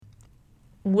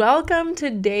Welcome to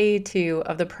day 2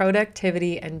 of the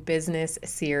Productivity and Business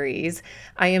series.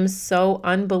 I am so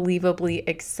unbelievably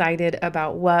excited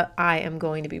about what I am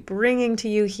going to be bringing to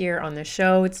you here on the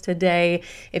show today.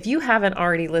 If you haven't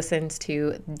already listened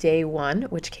to day 1,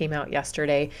 which came out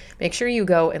yesterday, make sure you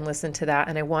go and listen to that.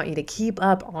 And I want you to keep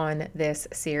up on this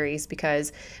series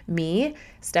because me,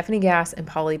 Stephanie Gass, and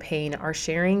Polly Payne are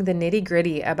sharing the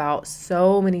nitty-gritty about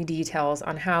so many details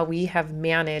on how we have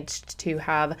managed to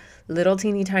have little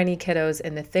teeny tiny kiddos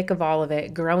in the thick of all of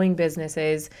it, growing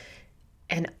businesses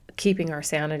and keeping our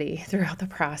sanity throughout the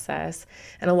process.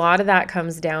 And a lot of that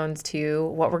comes down to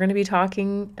what we're going to be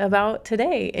talking about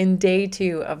today in day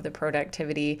 2 of the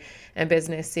Productivity and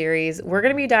Business series. We're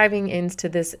going to be diving into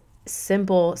this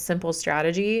simple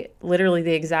strategy, literally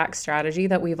the exact strategy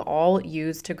that we've all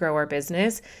used to grow our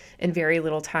business in very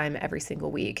little time every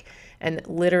single week. And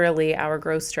literally our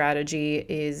growth strategy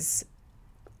is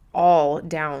all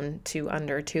down to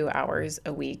under 2 hours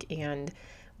a week. And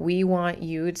we want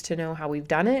you to know how we've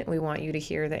done it. We want you to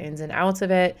hear the ins and outs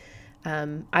of it.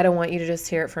 I don't want you to just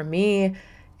hear it from me.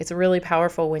 It's really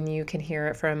powerful when you can hear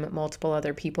it from multiple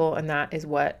other people. And that is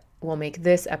what will make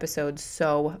this episode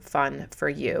so fun for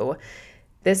you.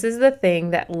 This is the thing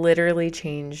that literally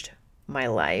changed my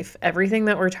life. Everything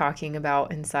that we're talking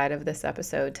about inside of this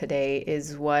episode today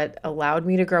is what allowed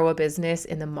me to grow a business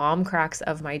in the mom cracks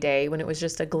of my day when it was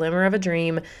just a glimmer of a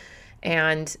dream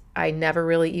and I never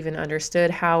really even understood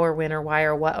how or when or why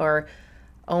or what or,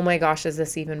 oh my gosh, is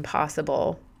this even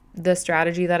possible? The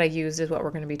strategy that I used is what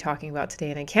we're going to be talking about today,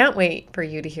 and I can't wait for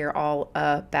you to hear all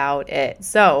about it.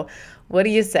 So, what do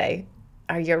you say?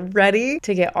 Are you ready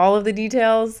to get all of the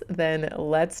details? Then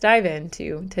let's dive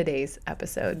into today's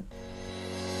episode.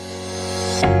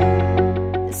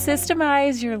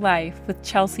 Systemize Your Life with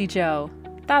Chelsea Joe.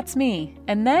 That's me,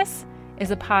 and this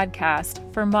is a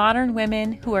podcast for modern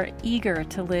women who are eager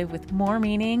to live with more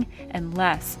meaning and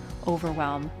less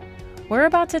overwhelm. We're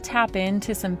about to tap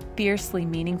into some fiercely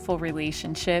meaningful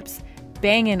relationships,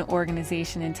 banging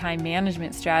organization and time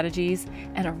management strategies,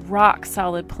 and a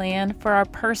rock-solid plan for our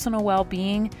personal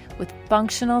well-being with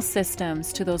functional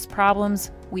systems to those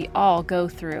problems we all go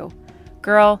through.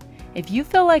 Girl, if you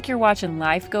feel like you're watching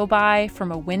life go by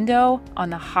from a window on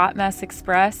the Hot Mess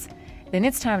Express, then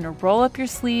it's time to roll up your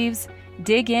sleeves,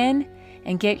 dig in,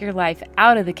 and get your life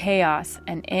out of the chaos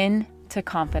and into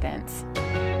confidence.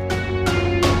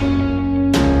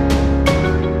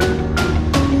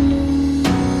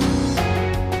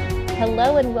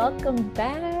 Hello and welcome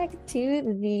back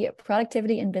to the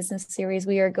Productivity and Business series.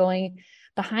 We are going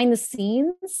behind the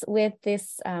scenes with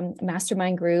this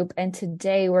mastermind group. And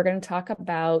today we're going to talk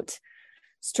about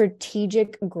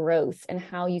strategic growth and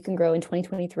how you can grow in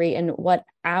 2023 and what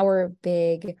our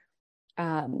big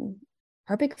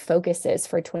focus is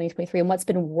for 2023 and what's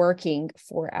been working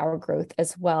for our growth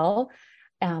as well.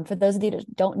 For those of you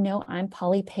that don't know, I'm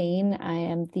Polly Payne. I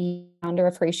am the founder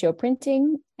of Horatio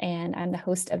Printing, and I'm the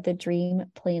host of the Dream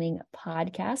Planning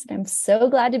Podcast. And I'm so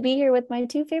glad to be here with my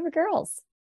two favorite girls.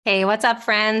 Hey, what's up,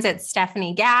 friends? It's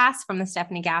Stephanie Gass from the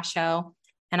Stephanie Gass Show,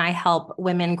 and I help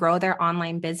women grow their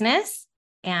online business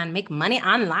and make money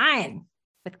online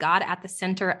with God at the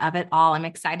center of it all. I'm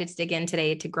excited to dig in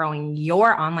today to growing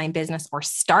your online business or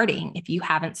starting if you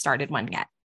haven't started one yet.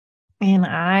 And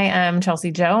I am Chelsea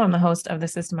Joe. I'm the host of the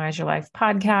Systemize Your Life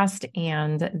podcast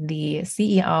and the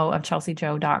CEO of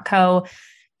chelseajoe.co.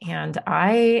 And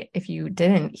if you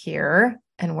didn't hear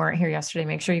and weren't here yesterday,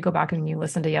 make sure you go back and you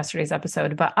listen to yesterday's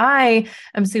episode. But I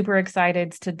am super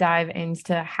excited to dive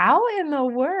into how in the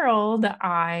world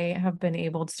I have been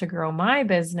able to grow my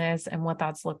business and what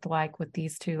that's looked like with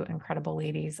these two incredible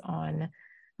ladies on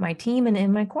my team and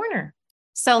in my corner.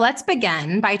 So let's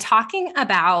begin by talking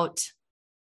about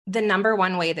the number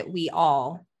one way that we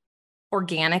all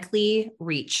organically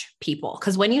reach people.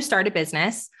 Because when you start a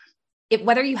business,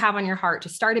 whether you have on your heart to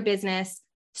start a business,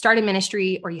 start a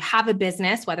ministry, or you have a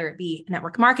business, whether it be a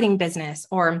network marketing business,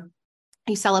 or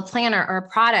you sell a planner or a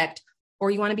product, or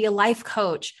you want to be a life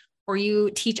coach, or you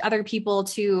teach other people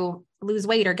to lose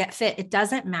weight or get fit, it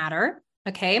doesn't matter.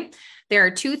 Okay. There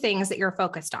are two things that you're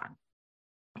focused on.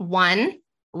 One,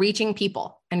 reaching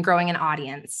people and growing an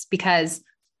audience, because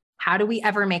how do we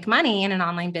ever make money in an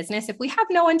online business if we have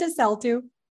no one to sell to?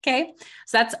 Okay.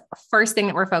 So that's the first thing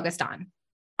that we're focused on.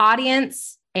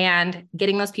 Audience and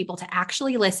getting those people to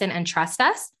actually listen and trust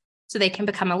us so they can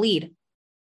become a lead.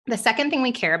 The second thing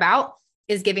we care about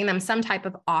is giving them some type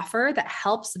of offer that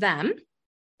helps them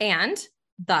and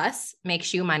thus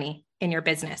makes you money in your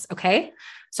business. Okay.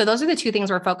 So those are the two things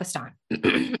we're focused on.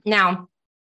 Now,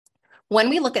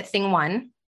 when we look at thing one,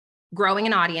 growing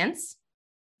an audience,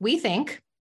 we think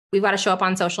We've got to show up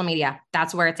on social media.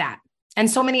 That's where it's at. And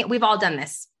so many, we've all done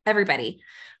this, everybody.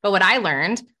 But what I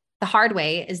learned the hard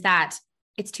way is that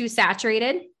it's too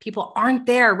saturated. People aren't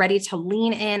there ready to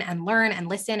lean in and learn and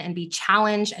listen and be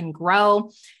challenged and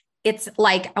grow. It's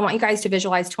like, I want you guys to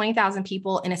visualize 20,000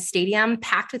 people in a stadium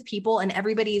packed with people, and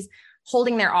everybody's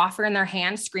holding their offer in their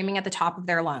hand, screaming at the top of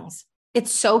their lungs.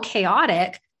 It's so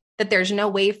chaotic that there's no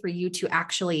way for you to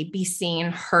actually be seen,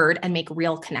 heard, and make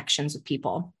real connections with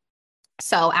people.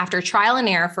 So after trial and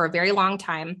error for a very long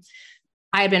time,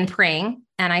 I had been praying,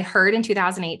 and I heard in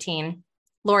 2018,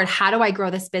 Lord, how do I grow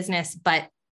this business, but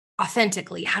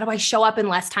authentically? How do I show up in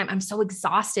less time? I'm so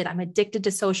exhausted. I'm addicted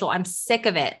to social. I'm sick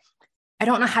of it. I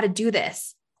don't know how to do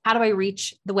this. How do I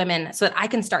reach the women so that I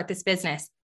can start this business?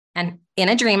 And in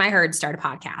a dream, I heard start a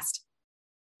podcast.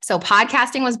 So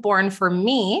podcasting was born for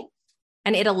me,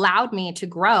 and it allowed me to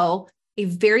grow a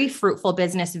very fruitful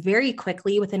business very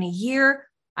quickly. Within a year,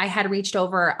 I had reached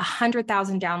over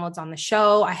 100,000 downloads on the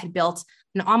show. I had built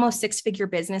an almost 6-figure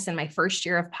business in my first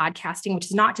year of podcasting, which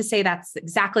is not to say that's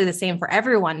exactly the same for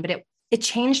everyone, but it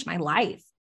changed my life.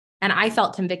 And I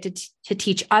felt convicted to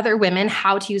teach other women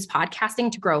how to use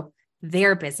podcasting to grow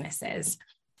their businesses.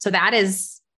 So that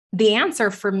is the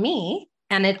answer for me.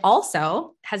 And it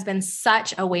also has been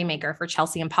such a waymaker for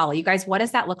Chelsea and Paula. You guys, what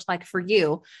does that look like for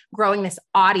you, growing this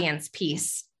audience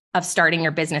piece of starting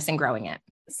your business and growing it?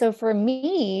 So for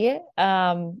me,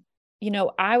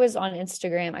 I was on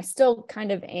Instagram. I still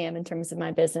kind of am in terms of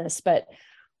my business, but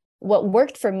what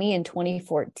worked for me in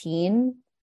 2014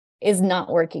 is not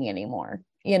working anymore,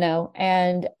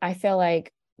 and I feel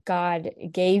like God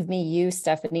gave me you,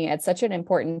 Stephanie, at such an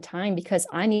important time because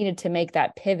I needed to make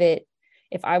that pivot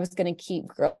if I was going to keep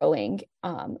growing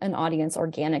an audience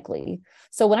organically.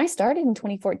 So when I started in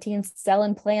 2014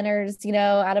 selling planners,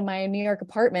 out of my New York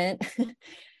apartment,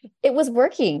 it was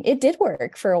working. It did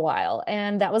work for a while,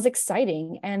 and that was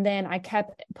exciting. And then I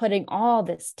kept putting all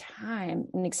this time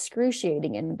and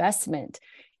excruciating investment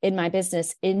in my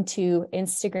business into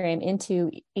Instagram, into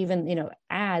even,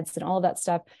 ads and all of that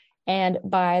stuff. And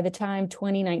by the time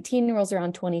 2019 rolls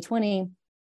around, 2020,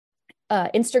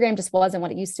 Instagram just wasn't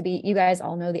what it used to be. You guys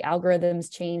all know the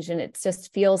algorithms changed, and it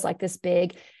just feels like this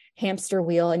big hamster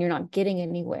wheel and you're not getting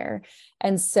anywhere.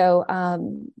 And so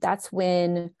that's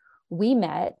when we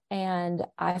met, and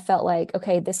I felt like,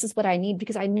 okay, this is what I need,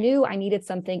 because I knew I needed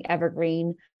something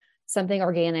evergreen, something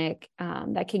organic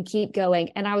that can keep going.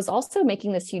 And I was also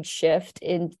making this huge shift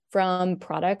from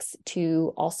products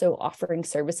to also offering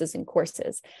services and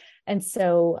courses. And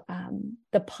so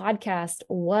the podcast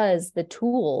was the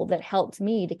tool that helped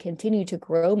me to continue to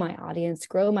grow my audience,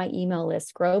 grow my email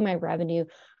list, grow my revenue,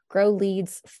 grow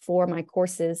leads for my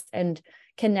courses, and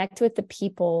connect with the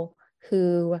people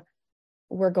who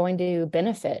were going to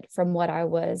benefit from what I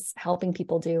was helping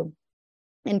people do,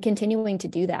 and continuing to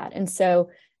do that. And so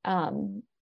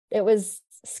it was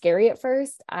scary at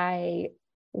first. I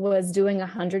was doing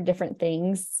 100 different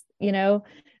things,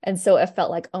 and so it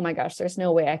felt like, oh my gosh, there's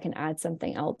no way I can add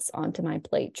something else onto my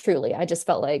plate. Truly, I just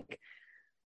felt like,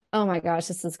 oh my gosh,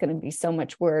 this is going to be so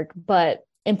much work. But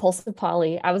impulsive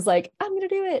Polly, I was like, I'm going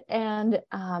to do it. And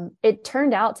it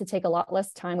turned out to take a lot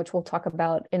less time, which we'll talk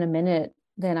about in a minute,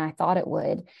 than I thought it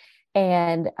would.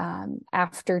 And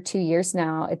after 2 years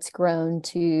now, it's grown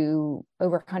to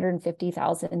over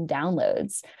 150,000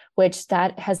 downloads, which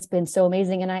that has been so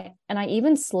amazing. And I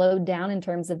even slowed down in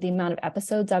terms of the amount of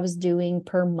episodes I was doing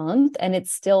per month, and it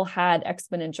still had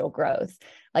exponential growth.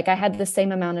 Like I had the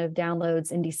same amount of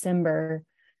downloads in December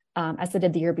as I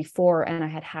did the year before, and I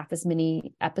had half as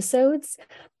many episodes.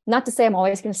 Not to say I'm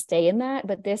always going to stay in that,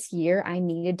 but this year I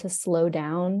needed to slow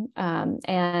down,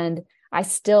 and I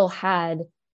still had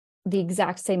the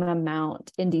exact same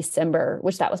amount in December,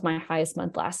 which that was my highest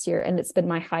month last year. And it's been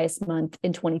my highest month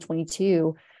in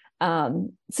 2022.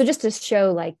 So just to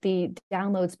show like the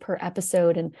downloads per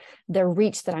episode and the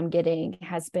reach that I'm getting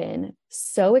has been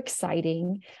so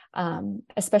exciting,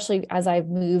 especially as I've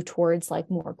moved towards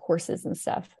like more courses and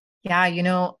stuff. Yeah.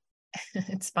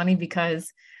 It's funny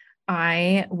because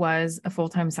I was a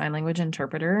full-time sign language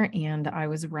interpreter, and I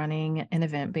was running an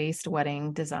event-based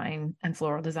wedding design and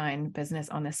floral design business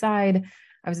on the side.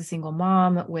 I was a single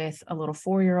mom with a little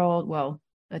 4-year-old, well,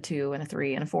 a 2 and a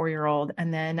 3 and a 4-year-old.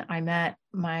 And then I met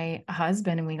my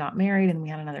husband and we got married and we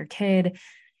had another kid.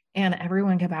 And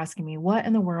everyone kept asking me, what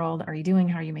in the world are you doing?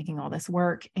 How are you making all this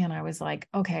work? And I was like,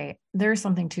 okay, there's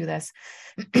something to this.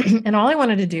 And all I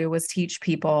wanted to do was teach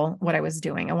people what I was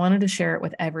doing. I wanted to share it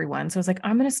with everyone. So I was like,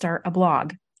 I'm going to start a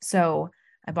blog. So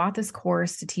I bought this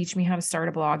course to teach me how to start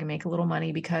a blog and make a little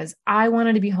money because I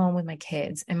wanted to be home with my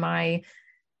kids. And my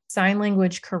sign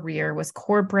language career was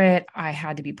corporate. I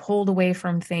had to be pulled away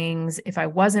from things. If I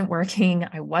wasn't working,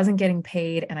 I wasn't getting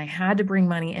paid, and I had to bring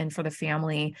money in for the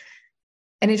family.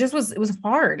 And it was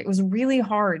hard. It was really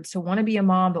hard to want to be a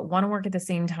mom, but want to work at the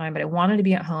same time. But I wanted to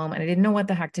be at home and I didn't know what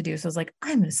the heck to do. So I was like,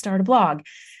 I'm going to start a blog.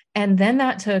 And then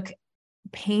that took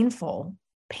painful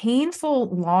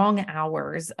long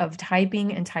hours of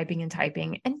typing and typing and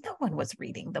typing, and no one was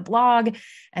reading the blog.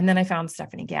 And then I found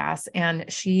Stephanie Gass, and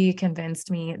she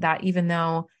convinced me that even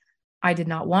though I did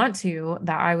not want to,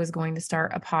 that I was going to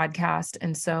start a podcast.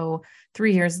 And so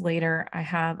 3 years later, I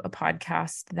have a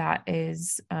podcast that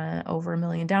is over 1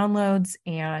 million downloads,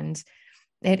 and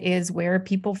it is where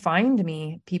people find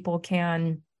me. People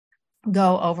can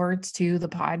go over to the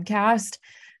podcast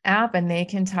app and they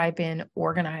can type in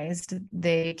organized,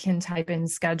 they can type in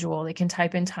schedule, they can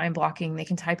type in time blocking, they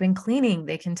can type in cleaning,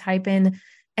 they can type in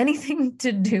anything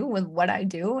to do with what I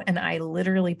do. And I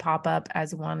literally pop up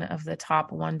as one of the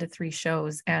top 1 to 3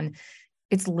 shows. And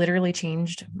it's literally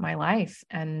changed my life.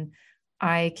 And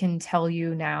I can tell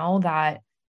you now that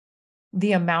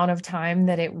the amount of time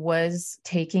that it was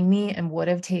taking me and would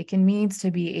have taken me to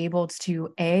be able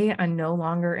to, I no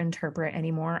longer interpret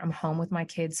anymore. I'm home with my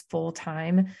kids full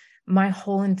time. My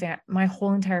whole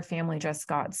entire family just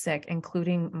got sick,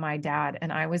 including my dad.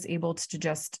 And I was able to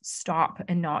just stop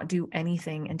and not do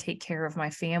anything and take care of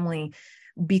my family,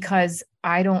 because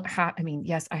I don't have,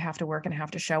 yes, I have to work and I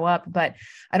have to show up, but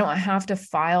I don't have to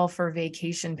file for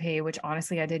vacation pay, which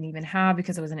honestly I didn't even have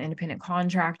because I was an independent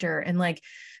contractor. And like,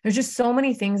 there's just so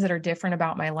many things that are different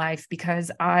about my life because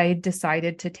I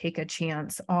decided to take a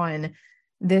chance on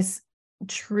this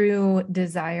true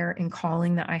desire and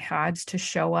calling that I had to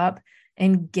show up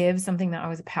and give something that I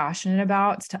was passionate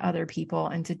about to other people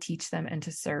and to teach them and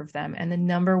to serve them. And the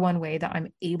number one way that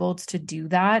I'm able to do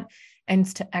that and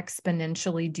to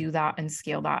exponentially do that and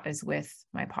scale that is with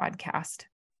my podcast.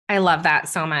 I love that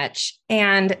so much.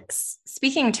 And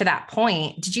speaking to that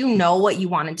point, did you know what you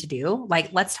wanted to do?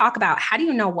 Like, let's talk about, how do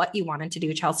you know what you wanted to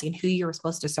do, Chelsea, and who you were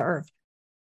supposed to serve?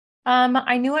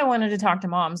 I knew I wanted to talk to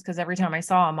moms because every time I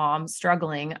saw a mom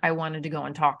struggling, I wanted to go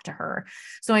and talk to her.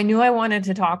 So I knew I wanted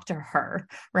to talk to her,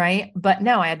 right? But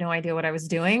no, I had no idea what I was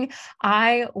doing.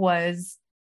 I was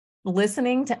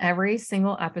listening to every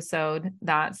single episode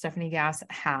that Stephanie Gass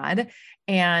had,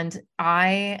 and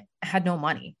I had no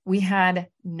money. We had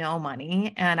no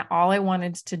money. And all I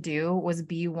wanted to do was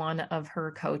be one of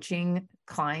her coaching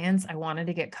clients. I wanted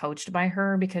to get coached by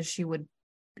her because she would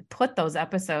put those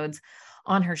episodes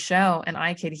on her show and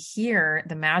I could hear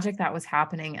the magic that was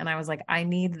happening. And I was like, I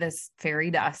need this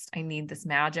fairy dust. I need this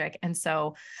magic. And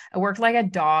so I worked like a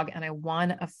dog and I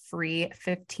won a free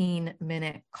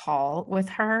 15-minute call with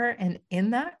her. And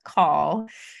in that call,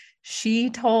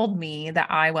 she told me that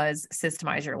I was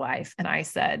Systemize Your Life. And I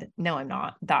said, no, I'm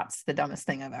not. That's the dumbest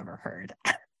thing I've ever heard.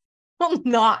 Will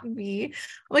not be.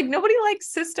 Like, nobody likes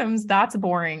systems. That's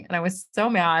boring. And I was so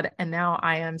mad. And now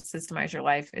I am Systemize Your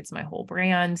Life. It's my whole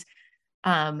brand.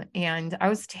 And I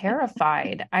was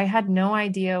terrified. I had no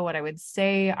idea what I would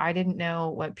say. I didn't know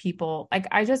what people, like,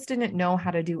 I just didn't know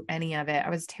how to do any of it. I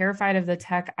was terrified of the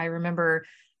tech. I remember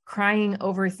crying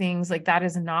over things like that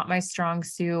is not my strong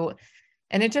suit.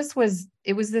 And it was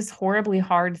this horribly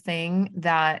hard thing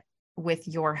that with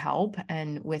your help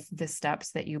and with the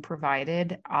steps that you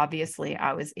provided, obviously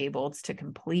I was able to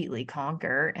completely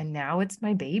conquer. And now it's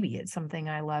my baby. It's something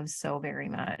I love so very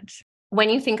much. When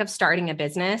you think of starting a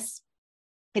business,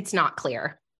 it's not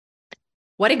clear.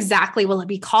 What exactly will it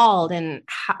be called, and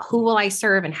who will I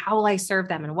serve, and how will I serve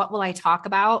them, and what will I talk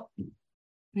about?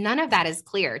 None of that is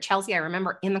clear. Chelsea, I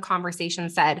remember in the conversation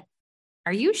said,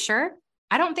 are you sure?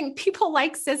 I don't think people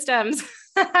like systems.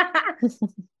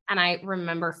 And I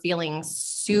remember feeling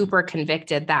super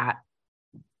convicted that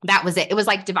was it. It was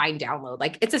like divine download.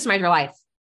 Like, it's Systemize Your Life.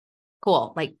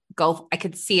 Cool. Like, go. I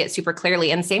could see it super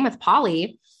clearly. And same with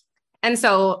Polly. And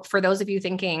so for those of you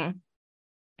thinking,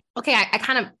 okay,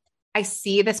 I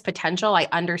see this potential. I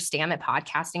understand that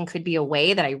podcasting could be a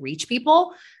way that I reach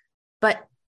people, but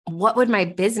what would my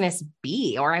business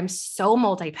be? Or I'm so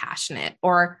multi-passionate,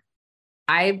 or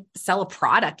I sell a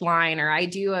product line, or I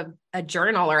do a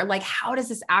journal, or like, how does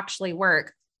this actually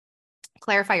work?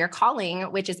 Clarify Your Calling,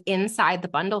 which is inside the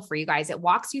bundle for you guys. It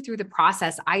walks you through the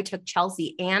process I took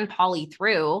Chelsea and Polly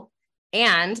through.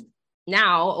 And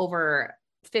now over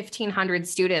 1,500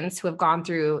 students who have gone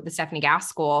through the Stephanie Gass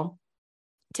School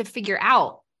to figure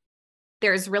out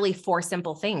there's really 4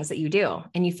 simple things that you do.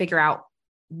 And you figure out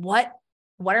what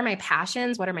are my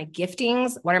passions? What are my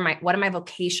giftings? What am I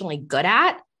vocationally good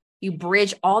at? You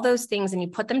bridge all those things and you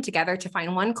put them together to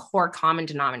find one core common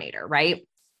denominator, right?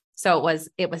 So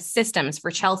it was systems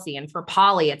for Chelsea, and for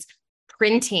Polly, it's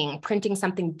printing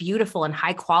something beautiful and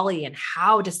high quality. And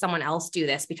how does someone else do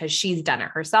this? Because she's done it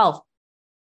herself.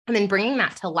 And then bringing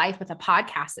that to life with a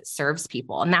podcast that serves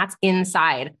people. And that's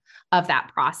inside of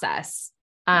that process.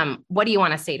 What do you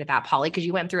want to say to that, Polly? Because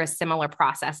you went through a similar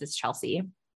process as Chelsea.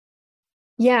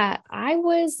 Yeah, I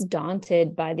was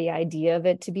daunted by the idea of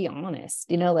it, to be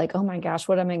honest. Like, oh my gosh,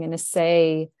 what am I going to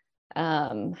say? How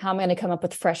am I going to come up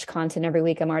with fresh content every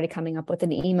week? I'm already coming up with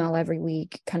an email every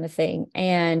week kind of thing.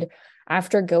 And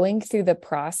after going through the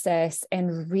process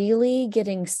and really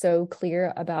getting so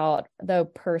clear about the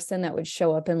person that would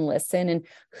show up and listen and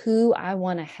who I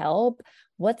want to help,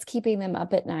 what's keeping them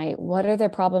up at night? What are their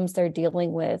problems they're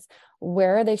dealing with?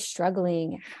 Where are they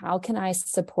struggling? How can I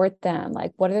support them?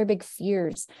 Like, what are their big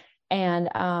fears? And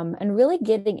really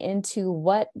getting into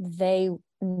what they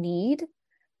need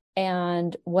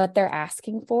and what they're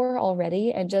asking for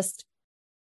already, and just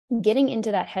getting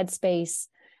into that headspace,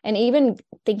 and even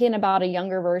thinking about a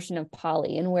younger version of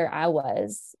Polly and where I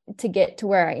was to get to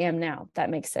where I am now. That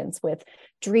makes sense, with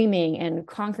dreaming and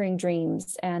conquering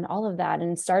dreams and all of that,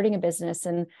 and starting a business.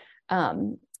 And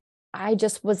I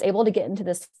just was able to get into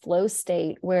this flow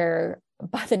state where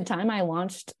by the time I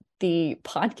launched the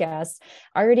podcast,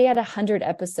 I already had 100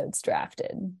 episodes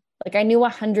drafted. Like, I knew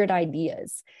 100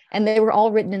 ideas, and they were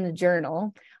all written in the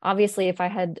journal. Obviously, if I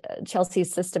had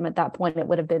Chelsea's system at that point, it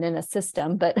would have been in a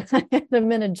system, but I had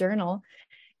them in a journal.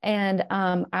 And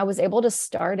I was able to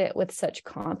start it with such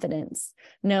confidence,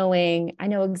 knowing I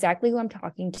know exactly who I'm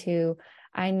talking to.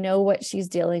 I know what she's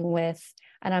dealing with.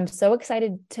 And I'm so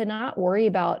excited to not worry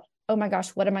about, oh my gosh,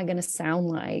 what am I going to sound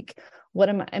like? What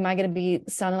am I going to be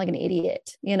sounding like an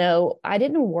idiot? I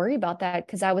didn't worry about that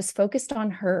because I was focused on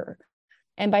her.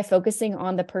 And by focusing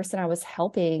on the person I was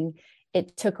helping,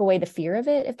 it took away the fear of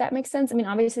it, if that makes sense. I mean,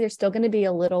 obviously there's still going to be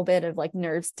a little bit of like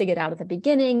nerves to get out at the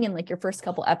beginning, and like your first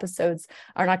couple episodes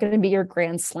are not going to be your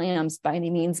grand slams by any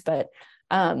means, but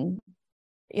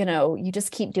you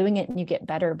just keep doing it and you get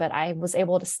better. But I was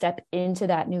able to step into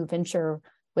that new venture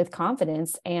with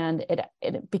confidence, and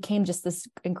it became just this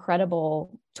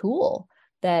incredible tool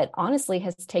that honestly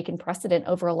has taken precedent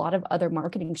over a lot of other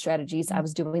marketing strategies I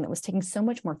was doing that was taking so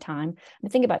much more time. I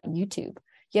mean, think about YouTube.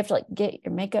 You have to like get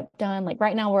your makeup done. Like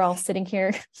right now we're all sitting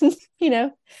here,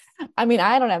 I mean,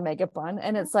 I don't have makeup on,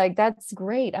 and it's like, that's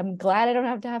great. I'm glad I don't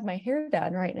have to have my hair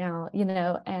done right now,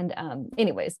 and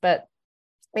anyways, but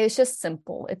it's just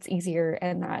simple. It's easier.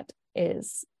 And that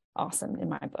is awesome in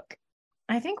my book.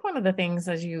 I think one of the things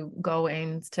as you go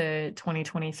into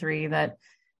 2023 that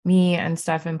me and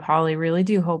Steph and Polly really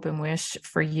do hope and wish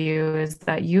for you is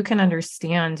that you can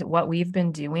understand what we've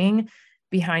been doing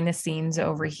behind the scenes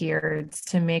over here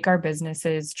to make our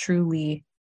businesses truly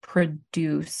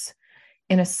produce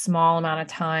in a small amount of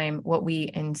time what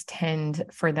we intend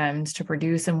for them to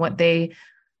produce and what they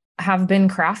have been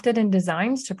crafted and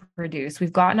designed to produce.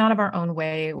 We've gotten out of our own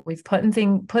way. We've put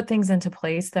things into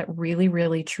place that really,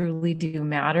 really, truly do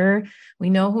matter. We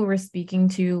know who we're speaking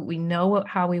to. We know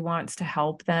how we want to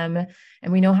help them,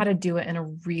 and we know how to do it in a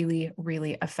really,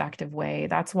 really effective way.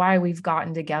 That's why we've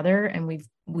gotten together and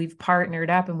we've partnered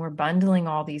up, and we're bundling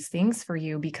all these things for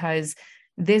you, because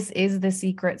this is the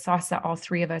secret sauce that all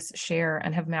three of us share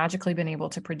and have magically been able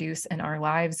to produce in our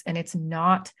lives. And it's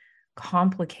not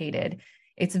complicated.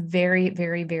 It's very,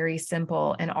 very, very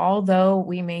simple. And although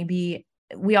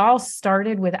we all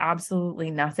started with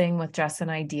absolutely nothing, with just an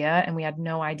idea, and we had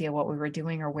no idea what we were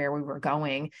doing or where we were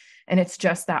going. And it's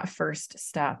just that first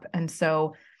step. And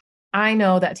so I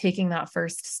know that taking that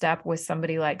first step with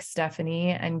somebody like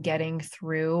Stephanie and getting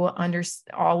through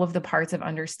all of the parts of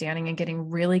understanding and getting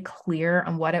really clear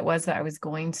on what it was that I was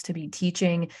going to be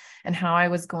teaching and how I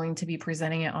was going to be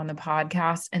presenting it on the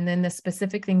podcast, and then the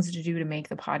specific things to do to make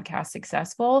the podcast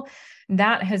successful,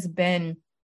 that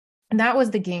was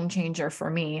the game changer for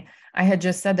me. I had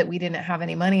just said that we didn't have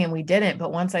any money, and we didn't.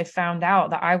 But once I found out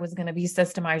that I was going to be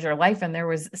Systemize Your Life and there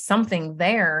was something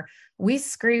there, we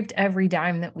scraped every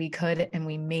dime that we could and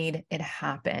we made it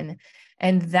happen.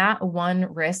 And that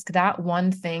one risk, that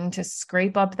one thing to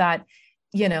scrape up that,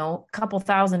 couple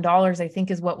 $1,000, I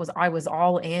think is I was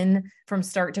all in from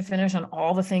start to finish on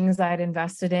all the things that I'd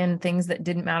invested in, things that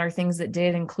didn't matter, things that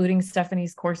did, including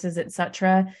Stephanie's courses,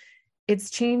 etc. It's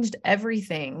changed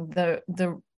everything.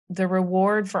 The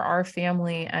reward for our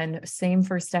family, and same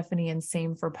for Stephanie and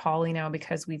same for Polly now,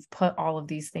 because we've put all of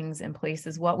these things in place,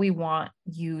 is what we want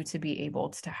you to be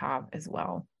able to have as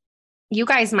well. You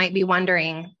guys might be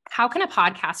wondering, how can a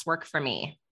podcast work for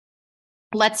me?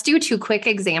 Let's do 2 quick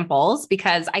examples,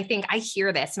 because I think I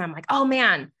hear this and I'm like, oh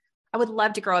man, I would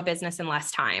love to grow a business in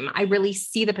less time. I really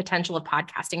see the potential of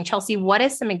podcasting. Chelsea, what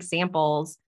is some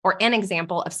examples or an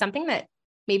example of something that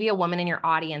maybe a woman in your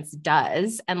audience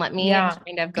does? And let me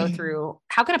kind of go through,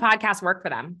 how can a podcast work for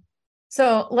them?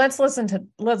 So let's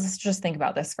just think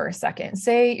about this for a second.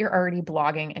 Say you're already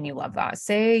blogging and you love that.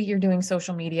 Say you're doing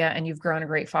social media and you've grown a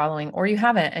great following, or you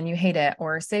haven't and you hate it.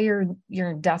 Or say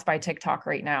you're death by TikTok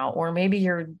right now, or maybe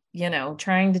you're,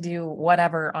 trying to do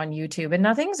whatever on YouTube, and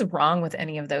nothing's wrong with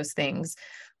any of those things.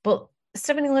 But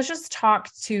Stephanie, let's just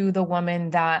talk to the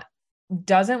woman that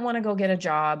doesn't want to go get a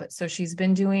job. So she's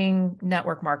been doing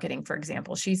network marketing, for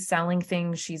example. She's selling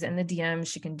things. She's in the DMs.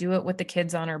 She can do it with the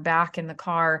kids on her back in the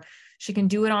car. She can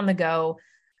do it on the go.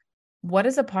 What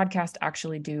does a podcast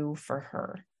actually do for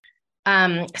her?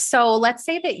 So let's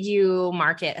say that you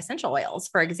market essential oils,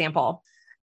 for example.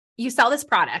 You sell this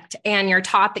product and you're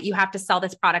taught that you have to sell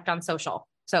this product on social.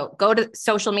 So go to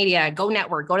social media, go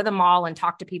network, go to the mall and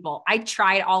talk to people. I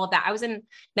tried all of that. I was in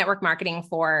network marketing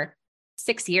for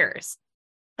 6 years.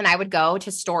 And I would go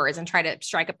to stores and try to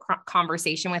strike a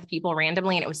conversation with people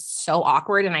randomly. And it was so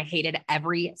awkward. And I hated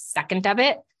every second of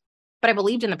it. But I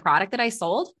believed in the product that I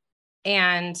sold.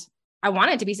 And I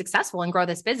wanted to be successful and grow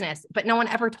this business. But no one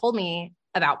ever told me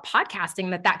about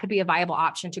podcasting, that could be a viable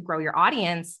option to grow your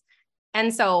audience.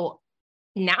 And so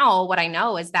now what I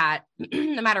know is that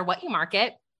no matter what you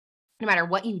market, no matter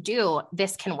what you do,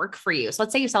 this can work for you. So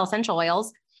let's say you sell essential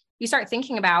oils. You start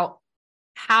thinking about,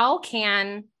 how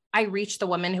can I reach the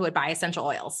woman who would buy essential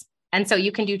oils? And so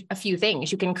you can do a few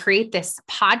things. You can create this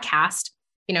podcast.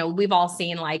 We've all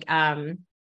seen like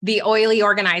the Oily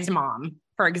Organized Mom,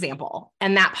 for example.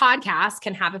 And that podcast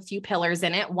can have a few pillars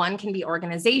in it. One can be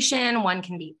organization, one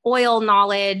can be oil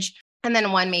knowledge, and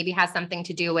then one maybe has something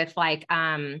to do with like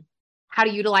how to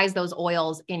utilize those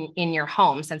oils in your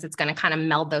home, since it's going to kind of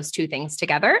meld those two things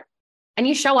together. And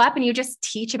you show up and you just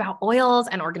teach about oils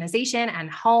and organization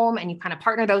and home, and you kind of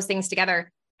partner those things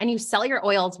together and you sell your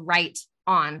oils right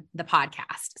on the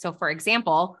podcast. So for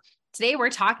example, today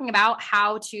we're talking about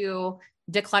how to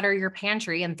declutter your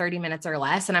pantry in 30 minutes or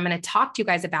less. And I'm going to talk to you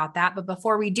guys about that. But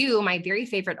before we do, my very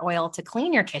favorite oil to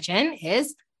clean your kitchen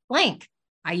is blank.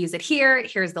 I use it here.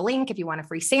 Here's the link. If you want a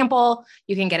free sample,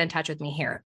 you can get in touch with me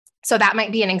here. So that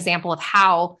might be an example of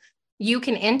how you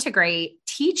can integrate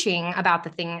teaching about the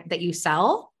thing that you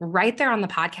sell right there on the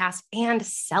podcast and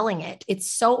selling it. It's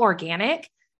so organic.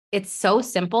 It's so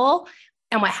simple.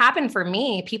 And what happened for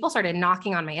me, people started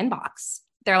knocking on my inbox.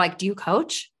 They're like, do you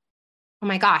coach? Oh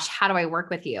my gosh, how do I work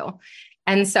with you?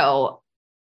 And so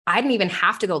I didn't even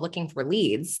have to go looking for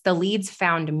leads. The leads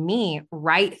found me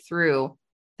right through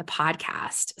the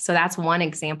podcast. So that's one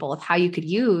example of how you could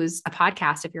use a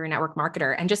podcast if you're a network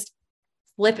marketer, and just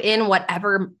flip in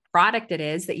whatever product it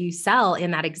is that you sell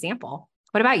in that example.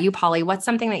 What about you, Polly? What's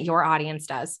something that your audience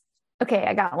does? Okay,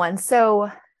 I got one. So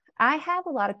I have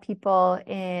a lot of people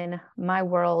in my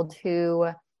world who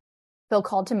feel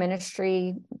called to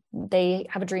ministry. They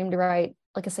have a dream to write,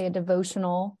 like I say, a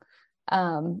devotional.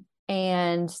 And,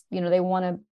 they want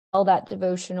to tell that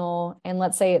devotional. And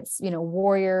let's say it's,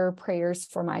 warrior prayers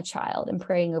for my child and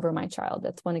praying over my child.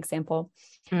 That's one example.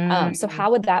 So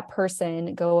how would that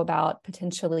person go about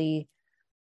potentially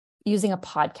using a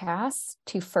podcast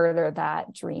to further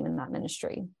that dream and that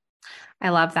ministry? I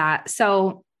love that.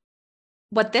 So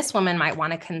what this woman might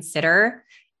want to consider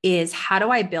is, how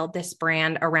do I build this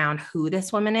brand around who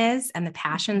this woman is and the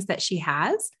passions that she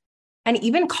has? And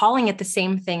even calling it the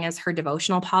same thing as her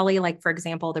devotional, Polly, like for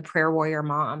example, the Prayer Warrior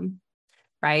Mom,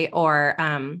 right? Or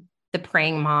the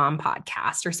Praying Mom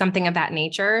podcast or something of that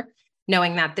nature,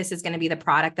 knowing that this is going to be the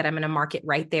product that I'm going to market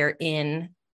right there in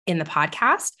the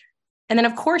podcast. And then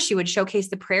of course she would showcase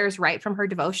the prayers right from her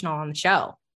devotional on the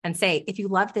show and say, if you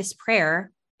love this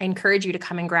prayer, I encourage you to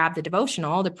come and grab the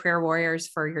devotional, the Prayer Warriors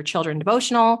for Your Children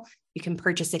devotional. You can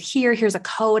purchase it here. Here's a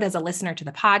code as a listener to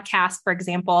the podcast, for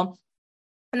example.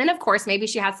 And then of course, maybe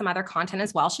she has some other content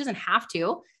as well. She doesn't have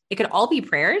to. It could all be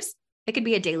prayers. It could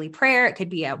be a daily prayer. It could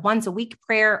be a once a week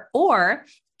prayer, or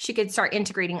she could start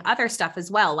integrating other stuff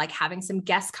as well, like having some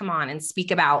guests come on and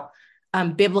speak about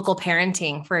biblical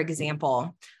parenting, for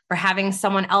example, or having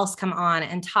someone else come on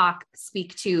and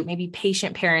speak to maybe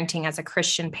patient parenting as a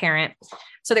Christian parent.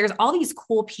 So there's all these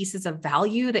cool pieces of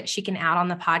value that she can add on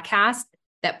the podcast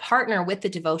that partner with the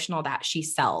devotional that she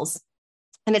sells.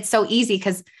 And it's so easy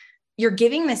because you're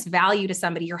giving this value to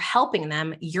somebody, you're helping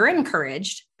them, you're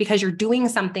encouraged because you're doing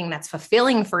something that's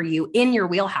fulfilling for you in your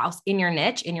wheelhouse, in your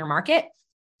niche, in your market.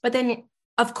 But then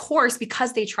of course,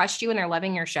 because they trust you and they're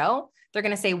loving your show, they're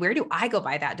going to say, where do I go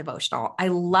buy that devotional? I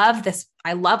love this.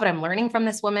 I love what I'm learning from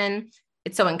this woman.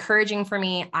 It's so encouraging for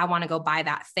me. I want to go buy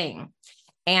that thing.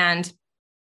 And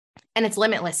And it's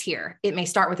limitless here. It may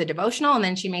start with a devotional, and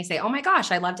then she may say, oh my gosh,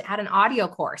 I'd love to add an audio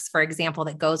course, for example,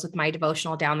 that goes with my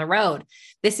devotional down the road.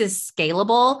 This is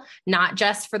scalable, not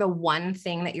just for the one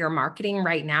thing that you're marketing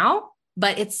right now,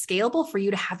 but it's scalable for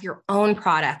you to have your own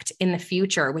product in the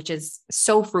future, which is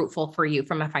so fruitful for you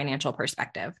from a financial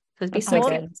perspective. So it'd be so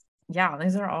good. Yeah,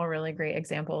 these are all really great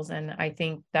examples. And I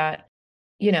think that,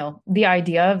 the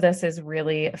idea of this is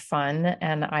really fun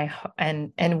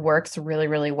and works really,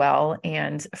 really well.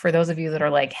 And for those of you that are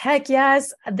like, heck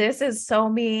yes, this is so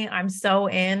me, I'm so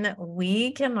in,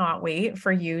 we cannot wait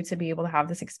for you to be able to have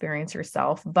this experience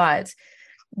yourself. But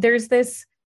there's this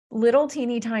little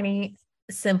teeny tiny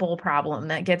simple problem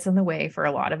that gets in the way for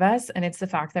a lot of us. And it's the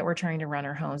fact that we're trying to run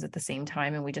our homes at the same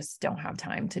time, and we just don't have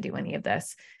time to do any of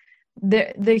this.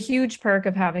 The huge perk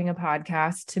of having a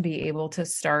podcast to be able to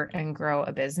start and grow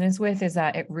a business with is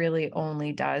that it really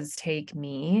only does take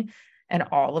me and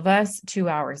all of us 2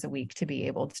 hours a week to be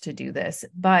able to do this.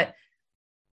 But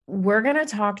we're going to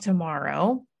talk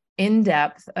tomorrow in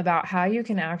depth about how you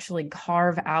can actually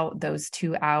carve out those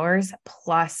 2 hours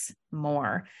plus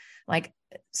more. Like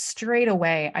straight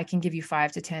away, I can give you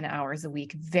 5 to 10 hours a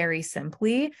week very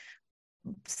simply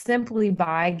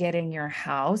by getting your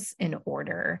house in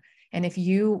order. And if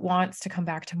you want to come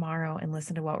back tomorrow and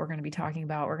listen to what we're going to be talking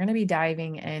about, we're going to be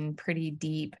diving in pretty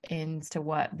deep into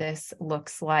what this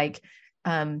looks like,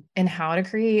 and how to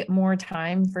create more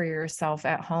time for yourself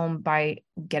at home by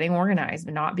getting organized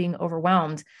and not being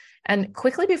overwhelmed. And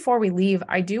quickly before we leave,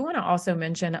 I do want to also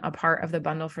mention a part of the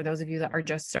bundle for those of you that are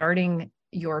just starting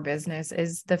your business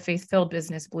is the Faith-Filled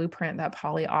Business Blueprint that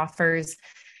Polly offers.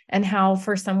 And how,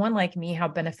 for someone like me, how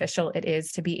beneficial it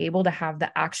is to be able to have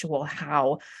the actual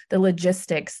how, the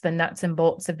logistics, the nuts and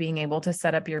bolts of being able to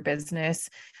set up your business.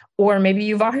 Or maybe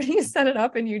you've already set it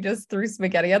up and you just threw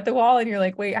spaghetti at the wall and you're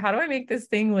like, wait, how do I make this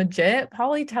thing legit?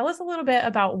 Polly, tell us a little bit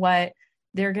about what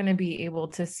they're going to be able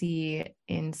to see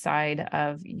inside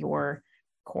of your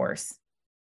course.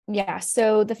 Yeah.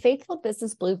 So the Faith-Filled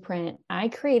Business Blueprint, I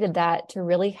created that to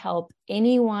really help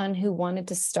anyone who wanted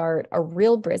to start a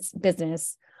real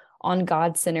business on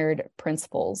God-centered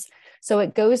principles. So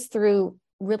it goes through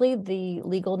really the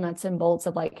legal nuts and bolts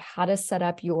of like how to set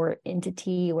up your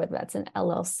entity, whether that's an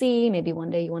LLC, maybe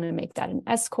one day you want to make that an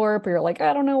S Corp, or you're like,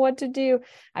 I don't know what to do.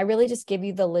 I really just give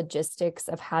you the logistics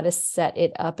of how to set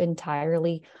it up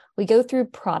entirely. We go through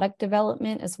product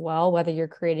development as well, whether you're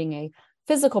creating a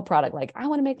physical product, like I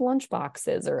want to make lunch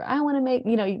boxes, or I want to make,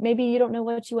 maybe you don't know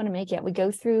what you want to make yet. We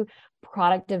go through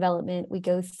product development. We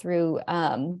go through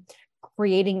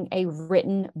creating a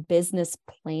written business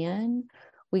plan.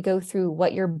 We go through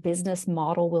what your business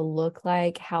model will look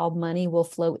like, how money will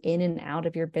flow in and out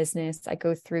of your business. I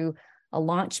go through a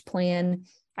launch plan.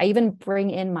 I even bring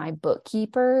in my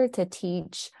bookkeeper to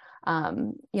teach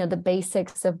the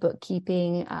basics of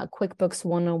bookkeeping, QuickBooks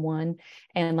 101,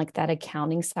 and like that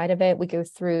accounting side of it. We go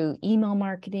through email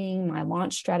marketing, my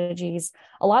launch strategies,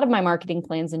 a lot of my marketing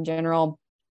plans in general,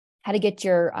 how to get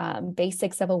your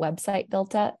basics of a website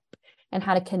built up and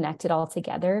how to connect it all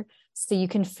together. So you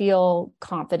can feel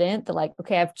confident that like,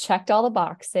 okay, I've checked all the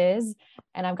boxes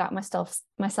and I've got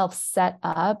myself set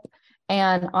up.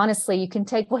 And honestly, you can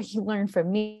take what you learned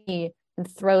from me and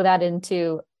throw that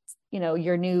into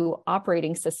your new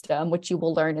operating system, which you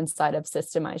will learn inside of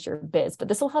Systemize Your Biz. But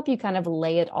this will help you kind of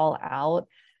lay it all out,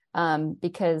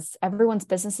 because everyone's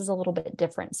business is a little bit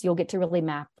different. So you'll get to really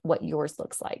map what yours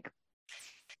looks like.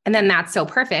 And then that's so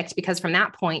perfect, because from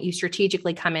that point, you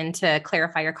strategically come in to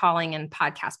Clarify Your Calling and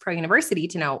Podcast Pro University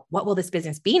to know, what will this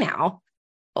business be now?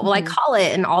 What will I call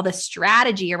it? And all the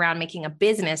strategy around making a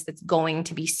business that's going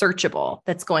to be searchable,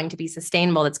 that's going to be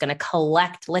sustainable, that's going to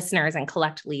collect listeners and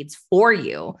collect leads for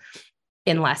you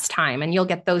in less time. And you'll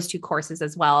get those 2 courses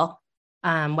as well.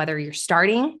 Whether you're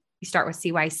starting, you start with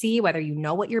CYC, whether you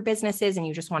know what your business is and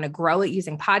you just want to grow it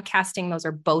using podcasting, those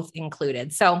are both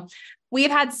included. So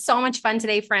we've had so much fun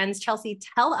today, friends. Chelsea,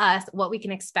 tell us what we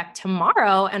can expect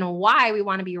tomorrow and why we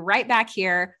want to be right back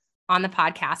here on the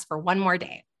podcast for one more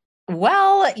day.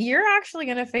 Well, you're actually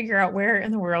going to figure out where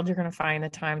in the world you're going to find the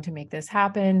time to make this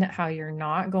happen, how you're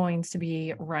not going to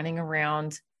be running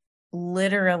around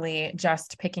literally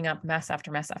just picking up mess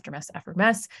after mess after mess after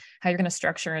mess, how you're going to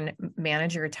structure and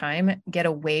manage your time, get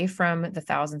away from the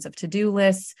thousands of to-do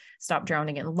lists, stop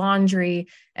drowning in laundry,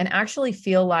 and actually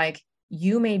feel like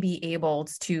you may be able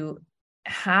to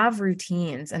have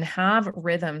routines and have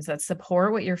rhythms that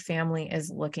support what your family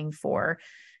is looking for.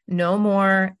 No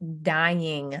more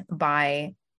dying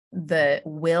by the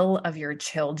will of your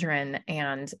children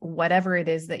and whatever it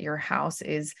is that your house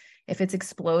is, if it's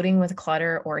exploding with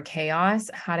clutter or chaos,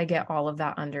 how to get all of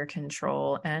that under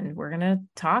control. And we're going to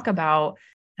talk about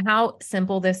how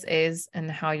simple this is and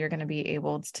how you're going to be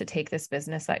able to take this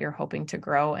business that you're hoping to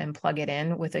grow and plug it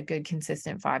in with a good,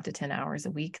 consistent 5 to 10 hours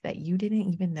a week that you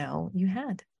didn't even know you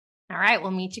had. All right.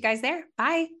 We'll meet you guys there.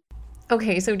 Bye.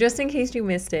 Okay, so just in case you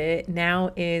missed it,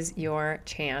 now is your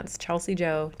chance.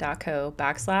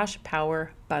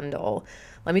 chelseajo.co/power bundle.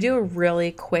 Let me do a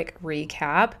really quick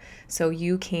recap so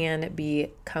you can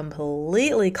be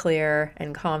completely clear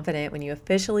and confident when you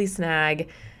officially snag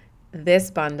this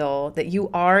bundle that you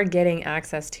are getting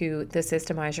access to the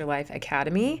Systemize Your Life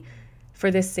Academy.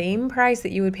 For the same price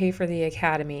that you would pay for the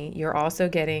Academy, you're also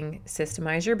getting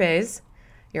Systemize Your Biz.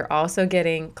 You're also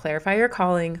getting Clarify Your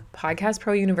Calling, Podcast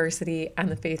Pro University, and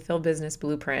the Faith-Filled Business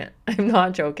Blueprint. I'm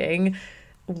not joking.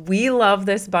 We love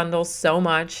this bundle so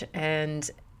much, and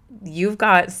you've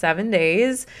got 7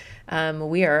 days.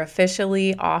 We are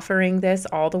officially offering this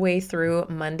all the way through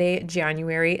Monday,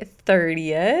 January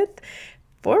 30th.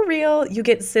 For real, you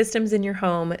get systems in your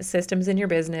home, systems in your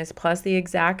business, plus the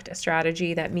exact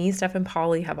strategy that me, Steph, and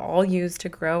Polly have all used to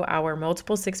grow our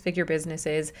multiple six-figure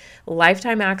businesses,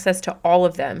 lifetime access to all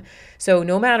of them. So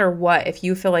no matter what, if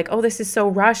you feel like, oh, this is so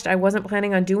rushed, I wasn't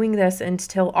planning on doing this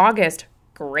until August,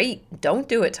 great, don't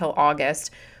do it till August.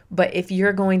 But if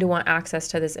you're going to want access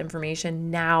to this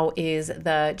information, now is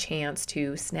the chance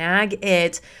to snag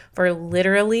it for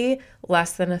literally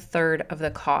less than a third of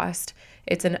the cost.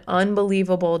 It's an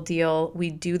unbelievable deal. We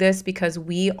do this because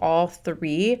we all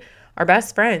three are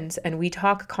best friends, and we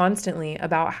talk constantly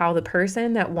about how the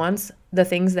person that wants the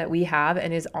things that we have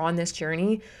and is on this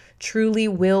journey truly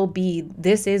will be,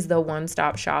 this is the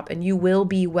one-stop shop, and you will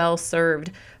be well served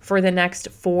for the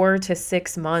next 4 to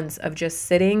 6 months of just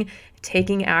sitting,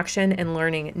 taking action and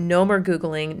learning. No more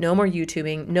Googling, no more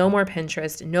YouTubing, no more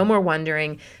Pinterest, no more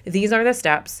wondering. These are the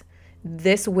steps.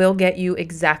 This will get you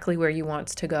exactly where you want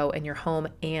to go in your home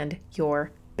and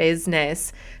your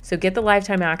business. So get the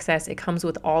lifetime access. It comes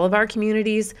with all of our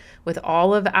communities, with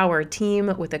all of our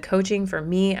team, with the coaching for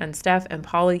me and Steph and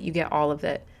Polly. You get all of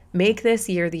it. Make this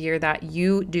year the year that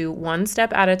you do one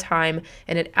step at a time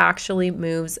and it actually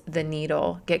moves the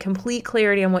needle. Get complete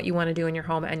clarity on what you want to do in your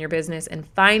home and your business and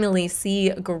finally see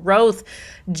growth.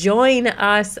 Join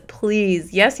us,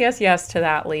 please. Yes, yes, yes to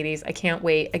that, ladies. I can't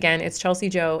wait. Again, it's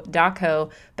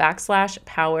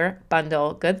chelseajo.co/power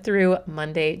bundle. Good through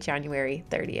Monday, January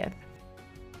 30th.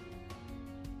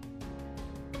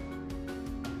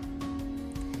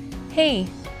 Hey,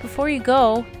 before you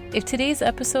go, if today's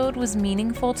episode was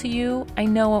meaningful to you, I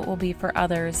know it will be for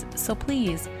others, so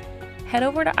please head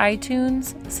over to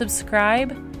iTunes,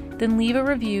 subscribe, then leave a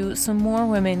review so more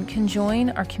women can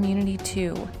join our community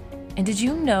too. And did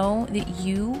you know that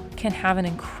you can have an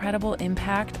incredible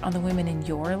impact on the women in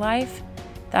your life?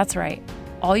 That's right.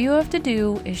 All you have to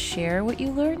do is share what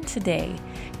you learned today.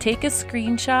 Take a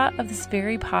screenshot of this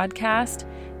very podcast,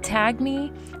 tag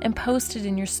me, and post it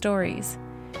in your stories.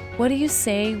 What do you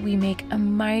say we make a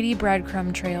mighty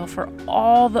breadcrumb trail for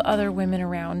all the other women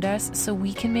around us so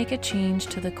we can make a change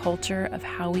to the culture of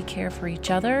how we care for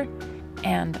each other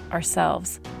and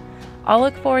ourselves? I'll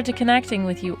look forward to connecting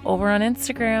with you over on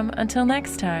Instagram. Until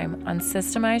next time on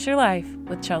Systemize Your Life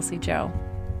with Chelsea Jo.